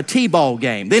Junior's got a T-ball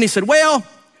game." Then he said, "Well,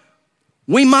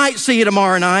 we might see you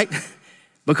tomorrow night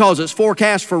because it's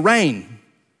forecast for rain.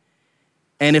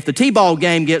 And if the T-ball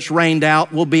game gets rained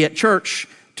out, we'll be at church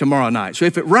tomorrow night. So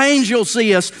if it rains, you'll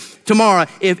see us tomorrow.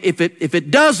 If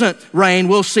it doesn't rain,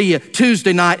 we'll see you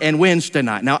Tuesday night and Wednesday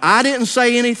night." Now, I didn't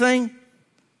say anything.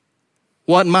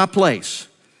 Wasn't my place.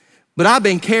 But I've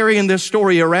been carrying this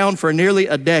story around for nearly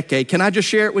a decade. Can I just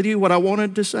share it with you, what I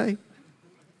wanted to say?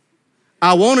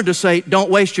 I wanted to say, don't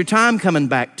waste your time coming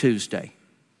back Tuesday.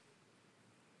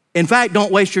 In fact,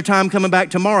 don't waste your time coming back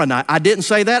tomorrow night. I didn't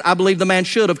say that. I believe the man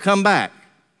should have come back.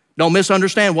 Don't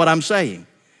misunderstand what I'm saying.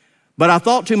 But I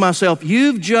thought to myself,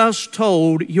 you've just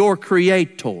told your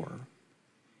Creator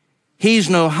he's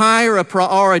no higher a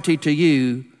priority to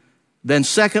you than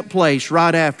second place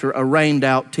right after a rained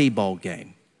out T-ball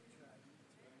game.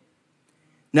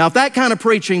 Now, if that kind of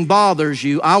preaching bothers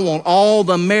you, I want all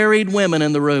the married women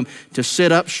in the room to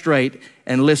sit up straight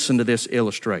and listen to this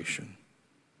illustration.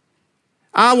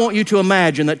 I want you to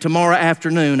imagine that tomorrow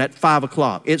afternoon at 5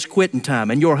 o'clock, it's quitting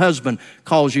time, and your husband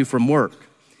calls you from work.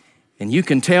 And you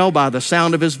can tell by the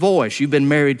sound of his voice, you've been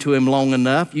married to him long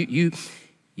enough,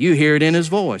 you hear it in his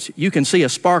voice. You can see a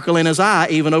sparkle in his eye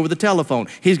even over the telephone.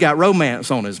 He's got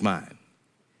romance on his mind.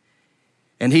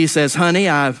 And he says, "Honey,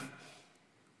 I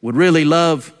would really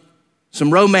love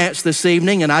some romance this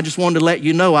evening, and I just wanted to let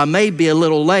you know I may be a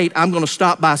little late. I'm going to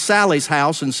stop by Sally's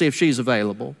house and see if she's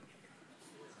available.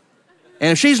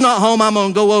 And if she's not home, I'm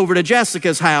going to go over to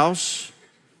Jessica's house.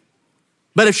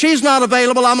 But if she's not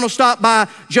available, I'm going to stop by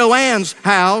Joanne's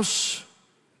house.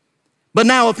 But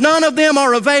now, if none of them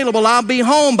are available, I'll be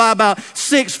home by about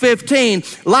 6:15,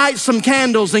 light some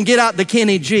candles and get out the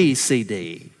Kenny G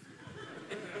CD."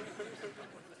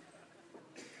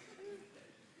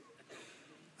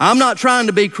 I'm not trying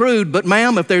to be crude, but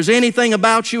ma'am, if there's anything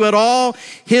about you at all,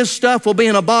 his stuff will be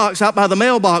in a box out by the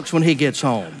mailbox when he gets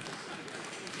home.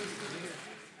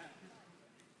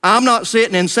 I'm not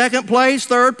sitting in second place,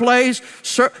 third place,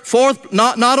 fourth,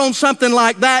 not on something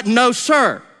like that, no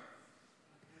sir.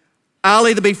 I'll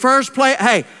either be first place,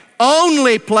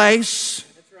 only place,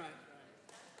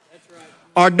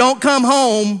 or don't come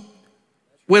home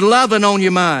with loving on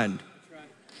your mind.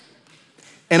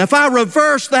 And if I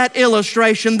reverse that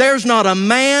illustration, there's not a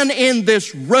man in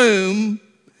this room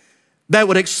that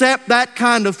would accept that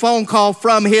kind of phone call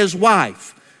from his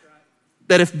wife.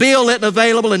 That if Bill isn't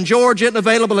available and George isn't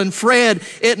available and Fred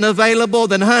isn't available,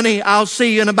 then honey, I'll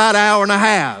see you in about an hour and a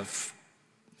half.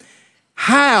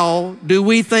 How do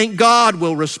we think God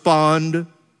will respond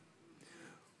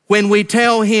when we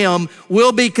tell him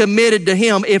we'll be committed to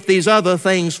him if these other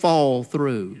things fall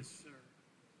through?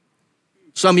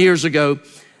 Some years ago,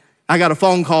 I got a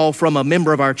phone call from a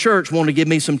member of our church wanting to give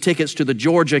me some tickets to the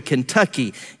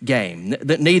Georgia-Kentucky game.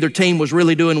 Neither team was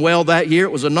really doing well that year.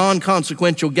 It was a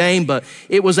non-consequential game, but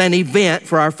it was an event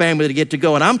for our family to get to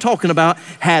go. And I'm talking about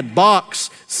had box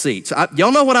seats.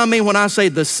 Y'all know what I mean when I say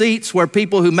the seats where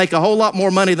people who make a whole lot more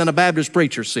money than a Baptist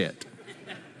preacher sit.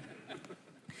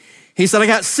 He said, I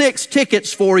got 6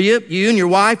 tickets for you, you and your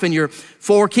wife and your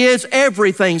 4 kids.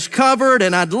 Everything's covered,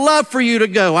 and I'd love for you to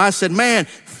go. I said, man,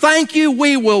 thank you,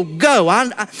 we will go.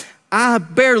 I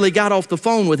barely got off the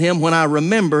phone with him when I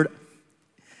remembered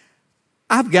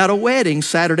I've got a wedding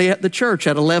Saturday at the church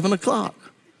at 11 o'clock.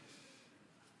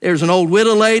 There's an old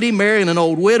widow lady marrying an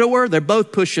old widower. They're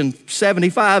both pushing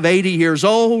 75, 80 years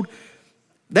old.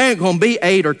 There ain't gonna be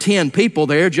 8 or 10 people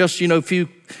there, just, a few,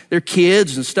 their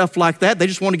kids and stuff like that. They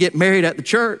just want to get married at the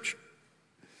church.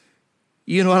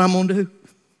 You know what I'm gonna do?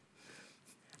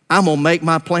 I'm gonna make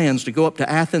my plans to go up to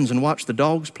Athens and watch the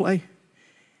Dogs play.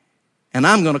 And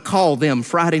I'm gonna call them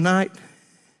Friday night.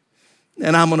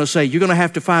 And I'm gonna say, you're gonna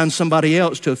have to find somebody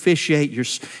else to officiate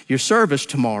your service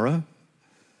tomorrow.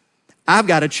 I've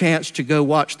got a chance to go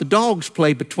watch the Dogs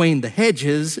play between the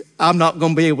hedges. I'm not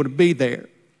gonna be able to be there.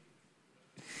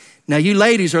 Now, you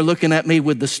ladies are looking at me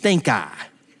with the stink eye.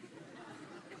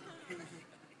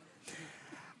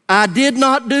 I did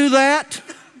not do that.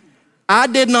 I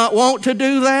did not want to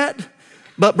do that.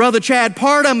 But Brother Chad,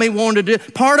 part of me wanted to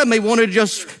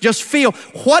just feel,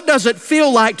 what does it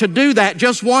feel like to do that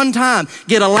just one time?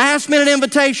 Get a last minute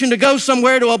invitation to go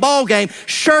somewhere to a ball game,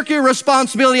 shirk your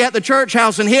responsibility at the church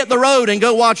house and hit the road and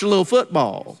go watch a little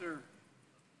football.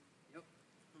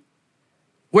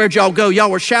 Where'd y'all go?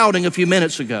 Y'all were shouting a few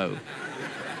minutes ago.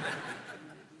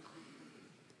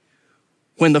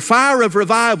 When the fire of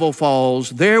revival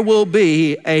falls, there will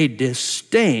be a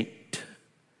distinct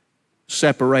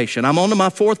separation. I'm on to my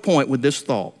 4th point with this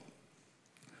thought.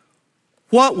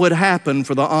 What would happen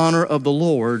for the honor of the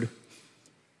Lord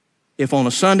if on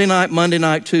a Sunday night, Monday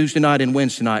night, Tuesday night, and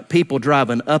Wednesday night, people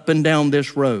driving up and down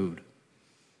this road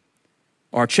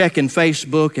are checking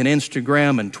Facebook and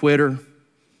Instagram and Twitter,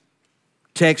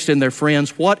 texting their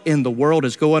friends, what in the world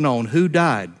is going on? Who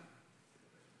died?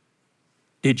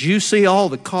 Did you see all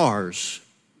the cars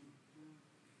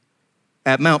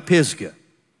at Mount Pisgah?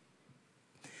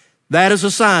 That is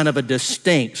a sign of a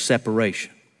distinct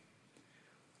separation.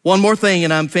 One more thing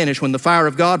and I'm finished. When the fire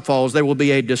of God falls, there will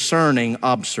be a discerning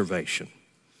observation.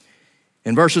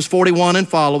 In verses 41 and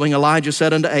following, Elijah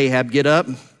said unto Ahab, get up,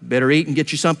 better eat and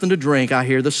get you something to drink. I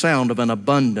hear the sound of an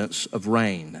abundance of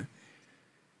rain.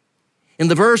 In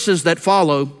the verses that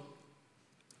follow,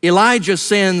 Elijah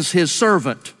sends his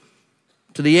servant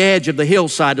to the edge of the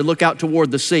hillside to look out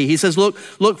toward the sea. He says,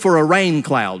 look for a rain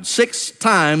cloud. 6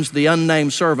 times the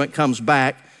unnamed servant comes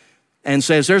back and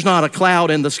says, there's not a cloud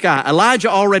in the sky. Elijah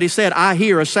already said, I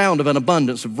hear a sound of an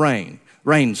abundance of rain.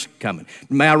 Rain's coming.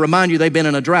 May I remind you, they've been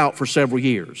in a drought for several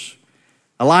years.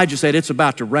 Elijah said, it's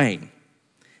about to rain.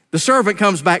 The servant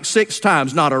comes back 6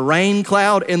 times, not a rain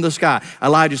cloud in the sky.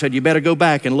 Elijah said, you better go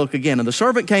back and look again. And the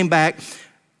servant came back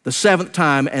the 7th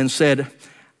time and said,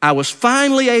 I was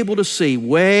finally able to see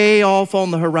way off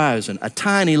on the horizon a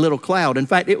tiny little cloud. In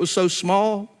fact, it was so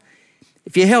small,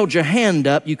 if you held your hand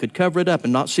up, you could cover it up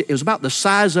and not see. It was about the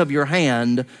size of your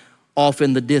hand off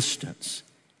in the distance.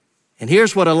 And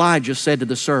here's what Elijah said to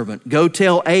the servant, go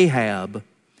tell Ahab,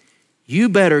 you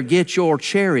better get your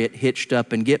chariot hitched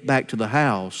up and get back to the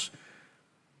house,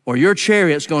 or your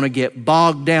chariot's gonna get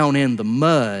bogged down in the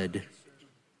mud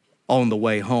on the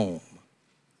way home.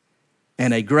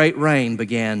 And a great rain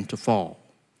began to fall.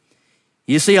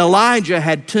 You see, Elijah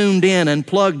had tuned in and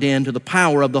plugged in to the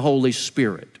power of the Holy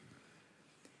Spirit.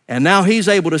 And now he's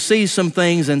able to see some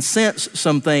things and sense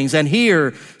some things and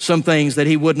hear some things that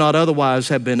he would not otherwise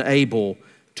have been able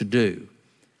to do.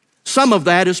 Some of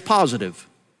that is positive.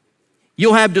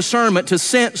 You'll have discernment to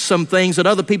sense some things that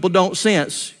other people don't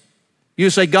sense.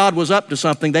 You say God was up to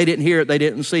something, they didn't hear it, they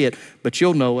didn't see it, but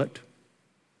you'll know it.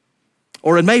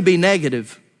 Or it may be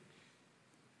negative.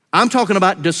 I'm talking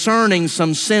about discerning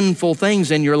some sinful things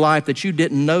in your life that you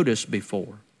didn't notice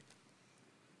before.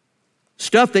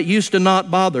 Stuff that used to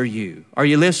not bother you. Are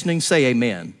you listening? Say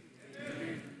amen.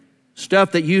 Amen.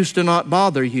 Stuff that used to not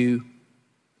bother you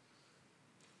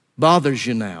bothers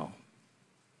you now.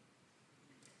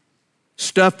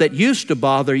 Stuff that used to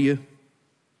bother you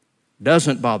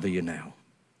doesn't bother you now,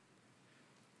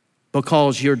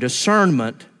 because your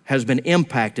discernment has been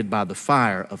impacted by the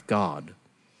fire of God.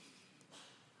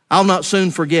 I'll not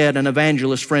soon forget an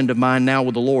evangelist friend of mine now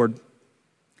with the Lord.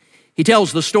 He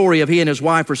tells the story of he and his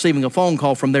wife receiving a phone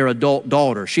call from their adult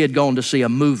daughter. She had gone to see a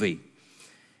movie.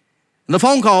 And the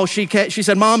phone call, she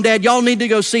said, "Mom, Dad, y'all need to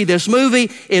go see this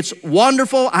movie. It's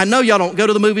wonderful. I know y'all don't go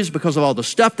to the movies because of all the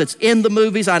stuff that's in the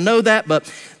movies. I know that, but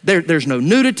there's no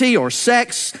nudity or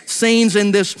sex scenes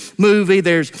in this movie.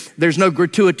 There's no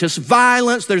gratuitous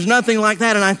violence. There's nothing like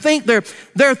that. And I think there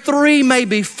are 3,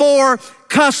 maybe 4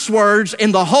 cuss words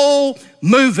in the whole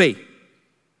movie."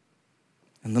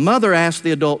 And the mother asked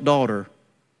the adult daughter,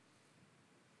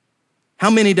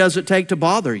 "How many does it take to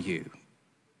bother you?"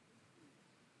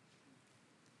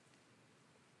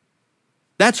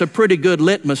 That's a pretty good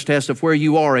litmus test of where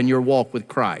you are in your walk with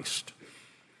Christ.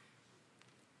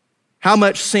 How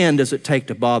much sin does it take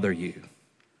to bother you?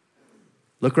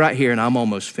 Look right here, and I'm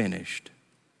almost finished.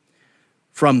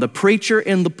 From the preacher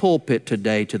in the pulpit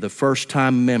today to the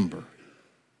first-time member,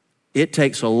 it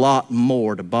takes a lot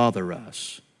more to bother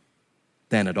us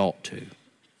than it ought to.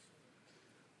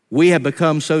 We have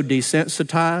become so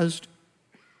desensitized,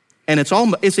 and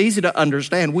it's easy to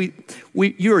understand.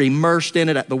 You're immersed in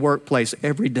it at the workplace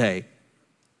every day.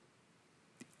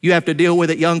 You have to deal with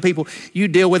it, young people. You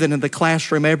deal with it in the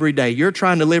classroom every day. You're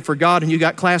trying to live for God, and you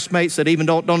got classmates that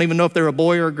don't even know if they're a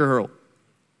boy or a girl.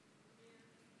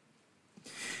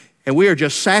 And we are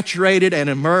just saturated and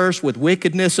immersed with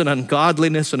wickedness and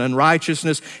ungodliness and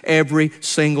unrighteousness every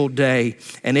single day.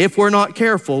 And if we're not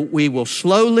careful, we will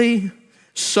slowly,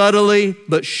 subtly,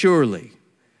 but surely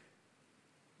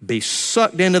be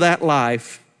sucked into that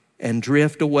life and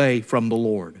drift away from the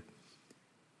Lord.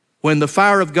 When the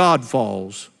fire of God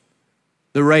falls,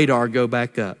 the radar go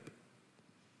back up.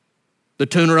 The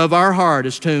tuner of our heart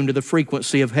is tuned to the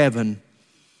frequency of heaven,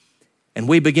 and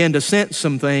we begin to sense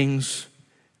some things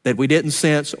that we didn't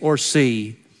sense or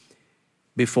see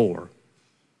before.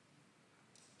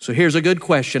 So here's a good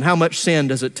question. How much sin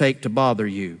does it take to bother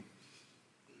you?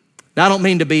 Now, I don't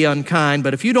mean to be unkind,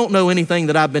 but if you don't know anything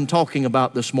that I've been talking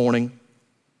about this morning,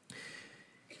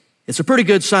 it's a pretty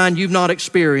good sign you've not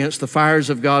experienced the fires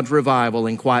of God's revival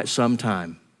in quite some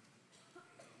time.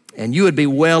 And you would be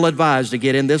well advised to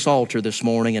get in this altar this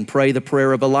morning and pray the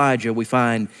prayer of Elijah we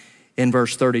find in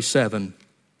verse 37.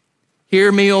 "Hear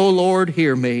me, O Lord,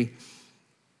 hear me,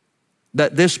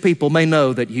 that this people may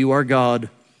know that you are God,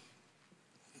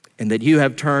 and that you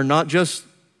have turned not just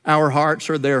our hearts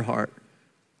or their heart,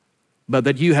 but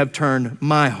that you have turned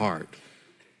my heart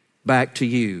back to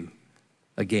you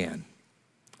again."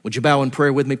 Would you bow in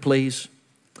prayer with me, please?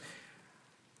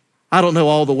 I don't know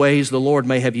all the ways the Lord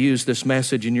may have used this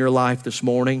message in your life this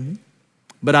morning,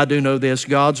 but I do know this: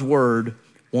 God's Word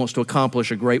wants to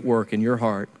accomplish a great work in your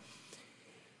heart.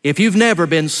 If you've never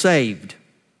been saved,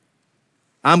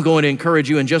 I'm going to encourage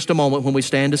you in just a moment when we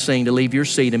stand to sing to leave your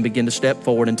seat and begin to step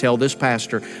forward and tell this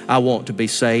pastor, "I want to be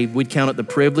saved." We'd count it the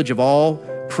privilege of all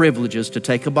privileges to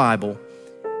take a Bible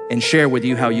and share with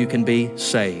you how you can be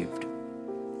saved.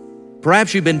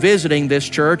 Perhaps you've been visiting this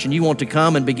church and you want to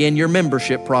come and begin your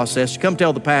membership process. Come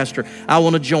tell the pastor, "I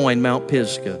want to join Mount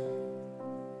Pisgah."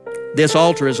 This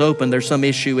altar is open. There's some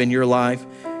issue in your life.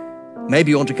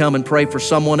 Maybe you want to come and pray for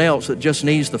someone else that just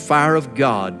needs the fire of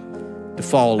God to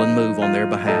fall and move on their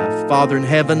behalf. Father in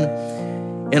heaven,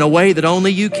 in a way that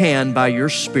only you can by your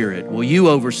Spirit, will you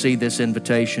oversee this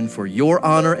invitation for your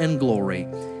honor and glory?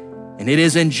 And it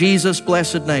is in Jesus'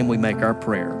 blessed name we make our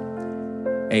prayer.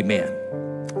 Amen.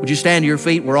 Would you stand to your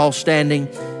feet? We're all standing.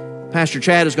 Pastor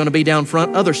Chad is going to be down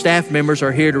front. Other staff members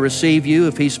are here to receive you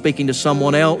if he's speaking to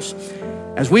someone else.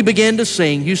 As we begin to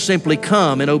sing, you simply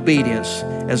come in obedience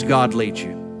as God leads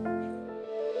you.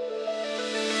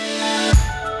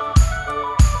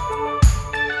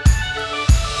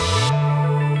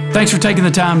 Thanks for taking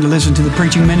the time to listen to the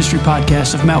preaching ministry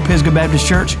podcast of Mount Pisgah Baptist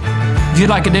Church. If you'd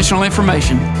like additional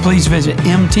information, please visit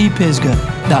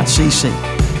mtpisgah.cc.